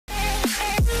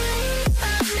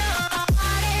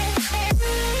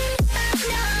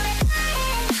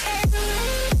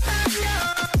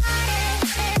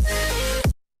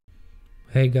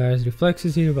Hey guys, Reflexe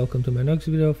is here, welcome to my next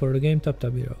video for the game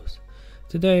Taptap Heroes.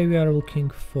 Today we are looking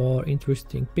for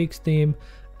interesting picks team,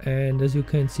 and as you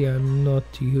can see I'm not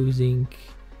using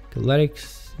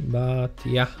clerics, but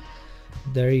yeah,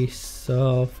 there is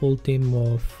a full team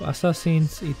of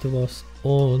assassins. It was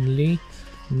only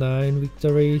 9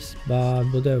 victories, but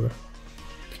whatever.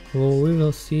 Well, we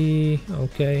will see.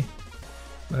 Okay,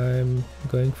 I'm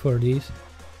going for this.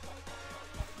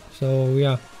 So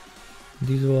yeah,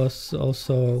 this was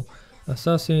also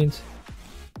assassins,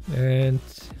 and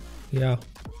yeah,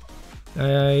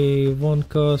 I won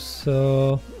cause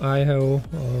I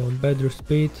have better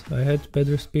speed. I had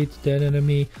better speed than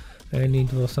enemy, and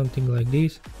it was something like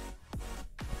this.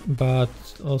 But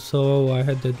also I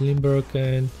had that Limburg,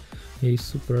 and he's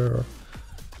super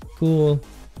cool.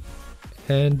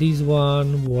 And this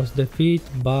one was defeat,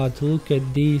 but look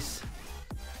at this.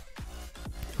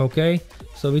 Okay,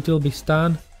 so it will be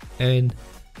stun, and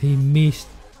he missed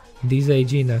this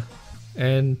xChenda,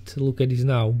 and look at this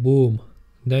now, boom,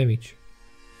 damage,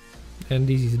 and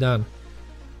this is done.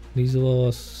 This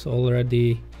was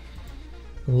already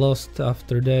lost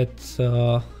after that.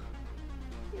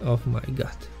 Oh my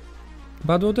god,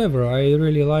 but whatever, I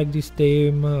really like this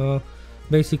team.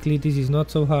 Basically this is not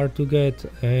so hard to get,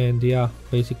 and yeah,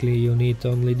 basically you need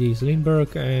only this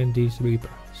Limburg and this Reaper.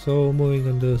 So moving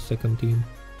on the second team.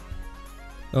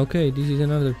 Okay, this is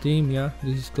another team. Yeah,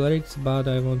 this is clerics, but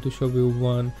I want to show you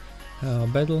one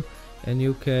battle, and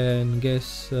you can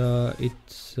guess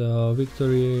it's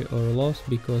victory or loss,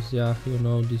 because yeah, you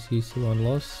know, this is one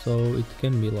loss, so it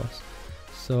can be loss.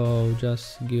 So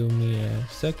just give me a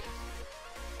sec.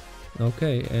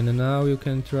 Okay, and now you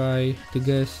can try to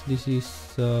guess this is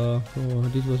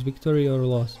this was victory or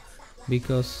loss,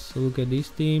 because look at this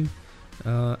team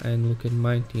and look at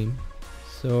my team.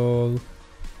 So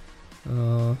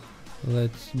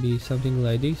let's be something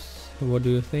like this. What do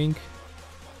you think?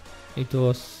 It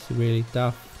was really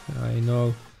tough, I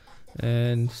know,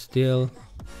 and still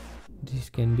this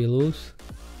can be loose.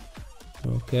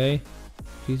 Okay,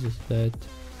 Jesus, that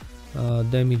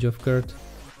damage of Kurt.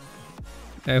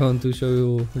 I want to show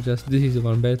you just this is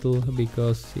one battle,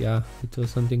 because yeah, it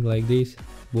was something like this,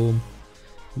 boom,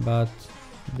 but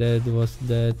that was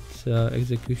that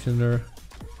executioner.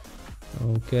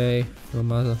 Okay, from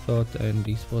Azathoth, and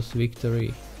this was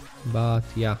victory, but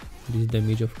yeah, this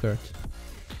damage of Kurt.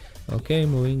 Okay,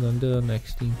 moving on to the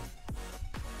next team.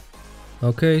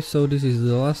 Okay, so this is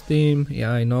the last team. Yeah,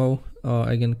 I know,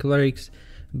 again clerics,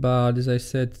 but as I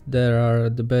said, there are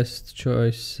the best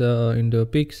choice in the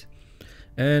picks,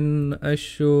 and I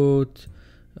should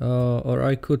or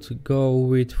I could go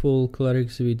with full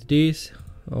clerics with this.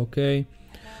 Okay,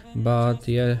 but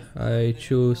yeah, I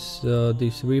choose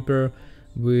this Reaper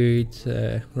with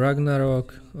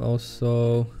Ragnarok.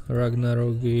 Also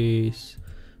Ragnarok is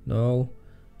no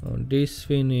on this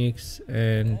Phoenix,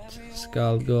 and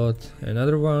Skuld got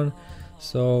another one.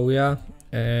 So yeah,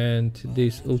 and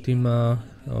this Ultima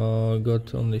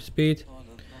got only speed,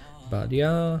 but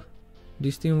yeah,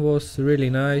 this team was really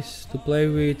nice to play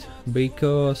with,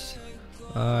 because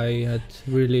I had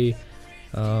really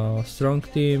strong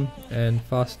team and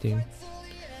fast team.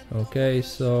 Okay,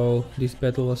 so this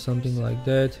battle was something like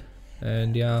that,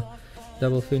 and yeah,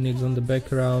 double Phoenix on the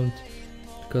background,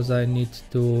 because I need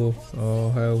to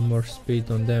have more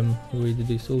speed on them with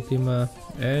this Ultima,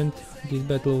 and this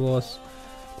battle was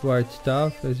quite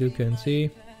tough, as you can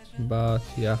see, but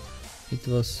yeah, it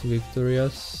was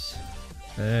victorious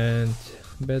and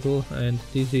battle, and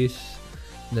this is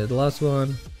that last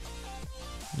one.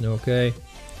 Okay,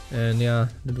 and yeah,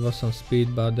 that was some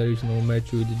speed, but there is no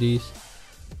match with this,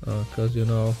 cause you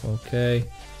know, okay,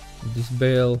 this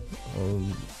Bale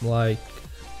like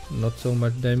not so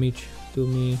much damage to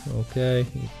me. Okay,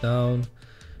 it's down,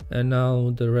 and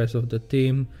now the rest of the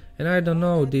team, and I don't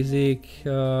know, this Zeke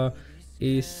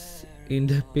is in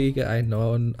the peak. I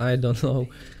don't know,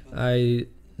 I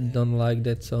don't like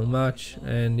that so much,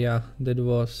 and yeah, that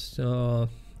was 10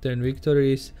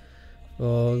 victories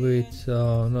with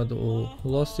not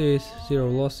losses, 0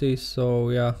 losses. So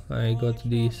yeah, I got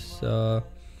this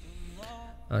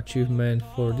achievement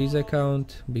for this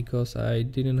account, because I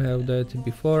didn't have that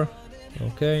before.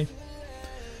 Okay,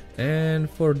 and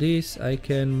for this I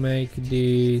can make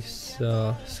this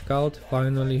scout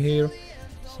finally here.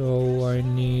 So I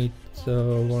need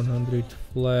 100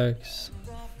 flags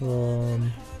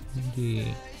from the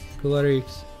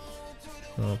clerics.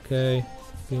 Okay,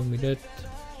 give me that.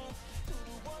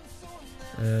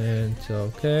 And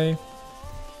okay,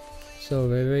 so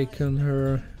we awaken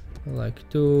her, like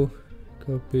 2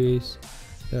 copies,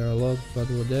 there are a lot, but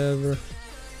whatever,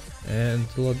 and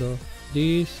a lot of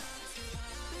these.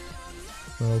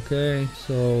 Okay,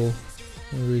 so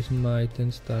here is my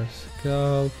 10-star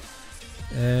scout,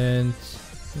 and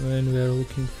when we are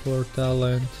looking for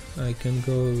talent I can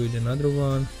go with another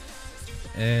one,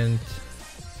 and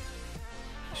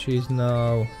she's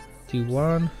now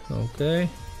T1. Okay,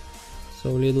 so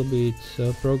a little bit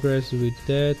progress with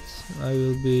that. I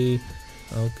will be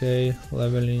okay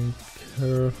leveling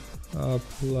her up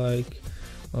like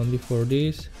only for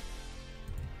this,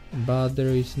 but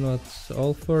there is not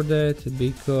all for that,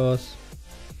 because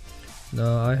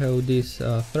now I have this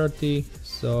 30,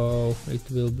 so it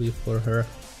will be for her.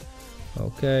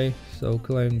 Okay, so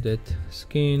claim that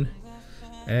skin,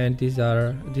 and this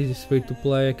is free to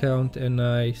play account, and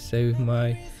I save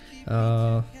my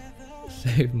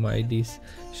these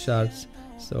shards,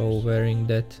 so wearing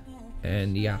that.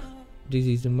 And yeah, this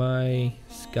is my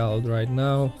Skuld right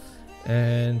now,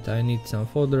 and I need some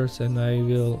fodders, and I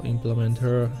will implement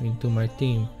her into my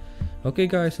team. Okay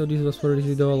guys, so this was for this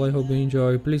video. I hope you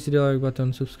enjoy. Please hit the like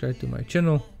button, subscribe to my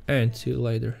channel, and see you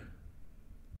later.